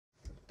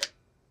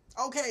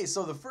Okay,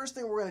 so the first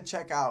thing we're going to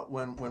check out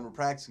when we're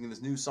practicing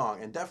this new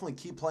song, and definitely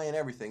keep playing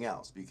everything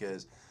else,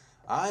 because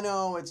I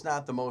know it's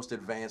not the most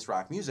advanced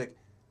rock music.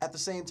 At the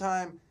same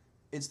time,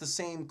 it's the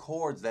same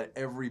chords that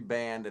every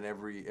band and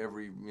every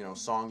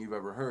song you've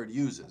ever heard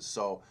uses.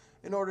 So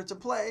in order to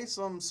play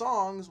some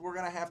songs, we're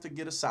going to have to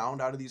get a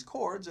sound out of these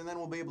chords, and then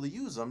we'll be able to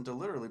use them to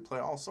literally play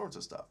all sorts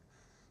of stuff.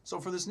 So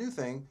for this new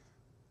thing,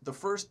 the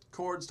first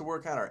chords to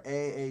work on are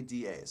A, A,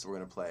 D, A. So we're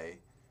going to play,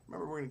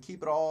 remember, we're going to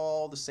keep it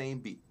all the same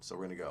beat. So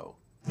we're going to go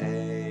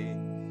A,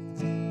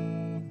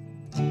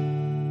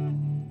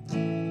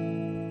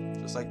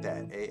 just like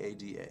that, A, A,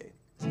 D, A.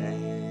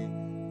 A,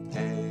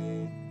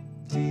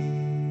 D,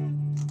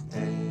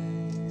 A.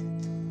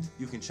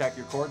 You can check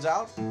your chords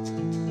out.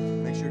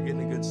 Make sure you're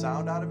getting a good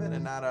sound out of it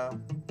and not a,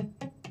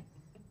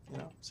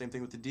 same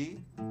thing with the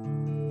D.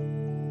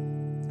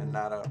 And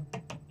not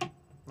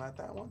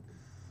that one.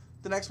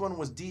 The next one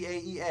was D, A,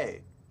 E,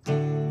 A.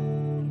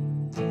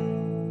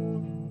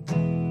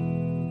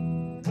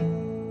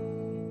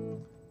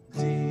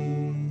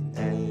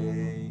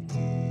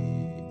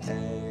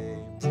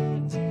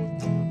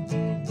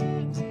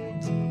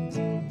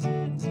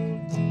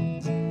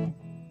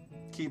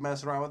 Keep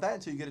messing around with that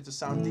until you get it to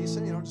sound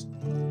decent.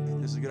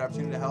 This is a good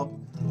opportunity to help,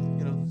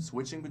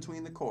 switching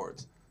between the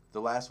chords.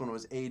 The last one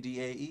was A,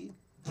 D, A, E.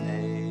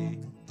 A.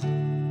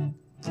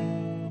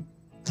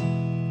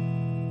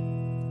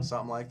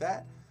 Something like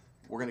that.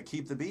 We're going to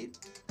keep the beat.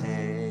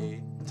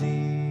 A, D,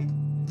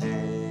 A,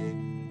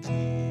 E.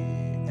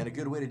 And a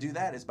good way to do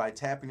that is by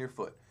tapping your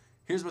foot.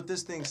 Here's what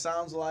this thing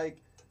sounds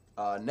like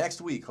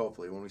next week,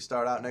 hopefully. When we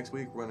start out next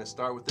week, we're going to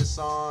start with this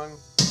song.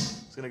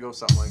 It's going to go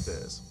something like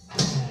this.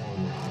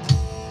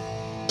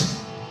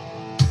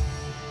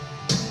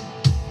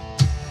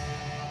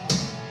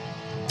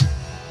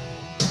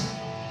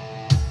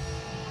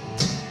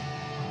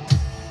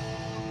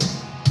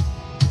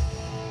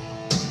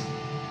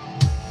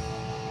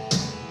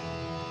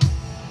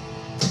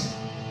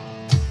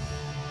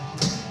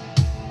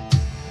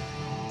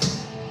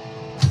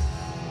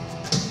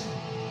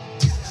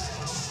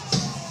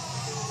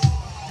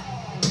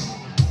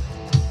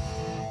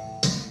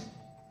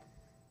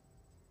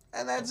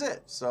 And that's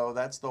it. So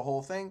that's the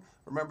whole thing.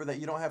 Remember that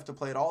you don't have to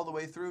play it all the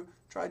way through.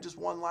 Try just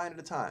one line at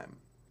a time.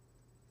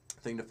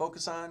 Thing to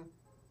focus on,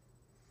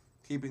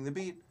 keeping the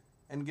beat,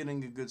 and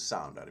getting a good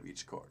sound out of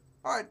each chord.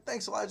 All right,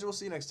 thanks, Elijah. We'll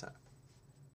see you next time.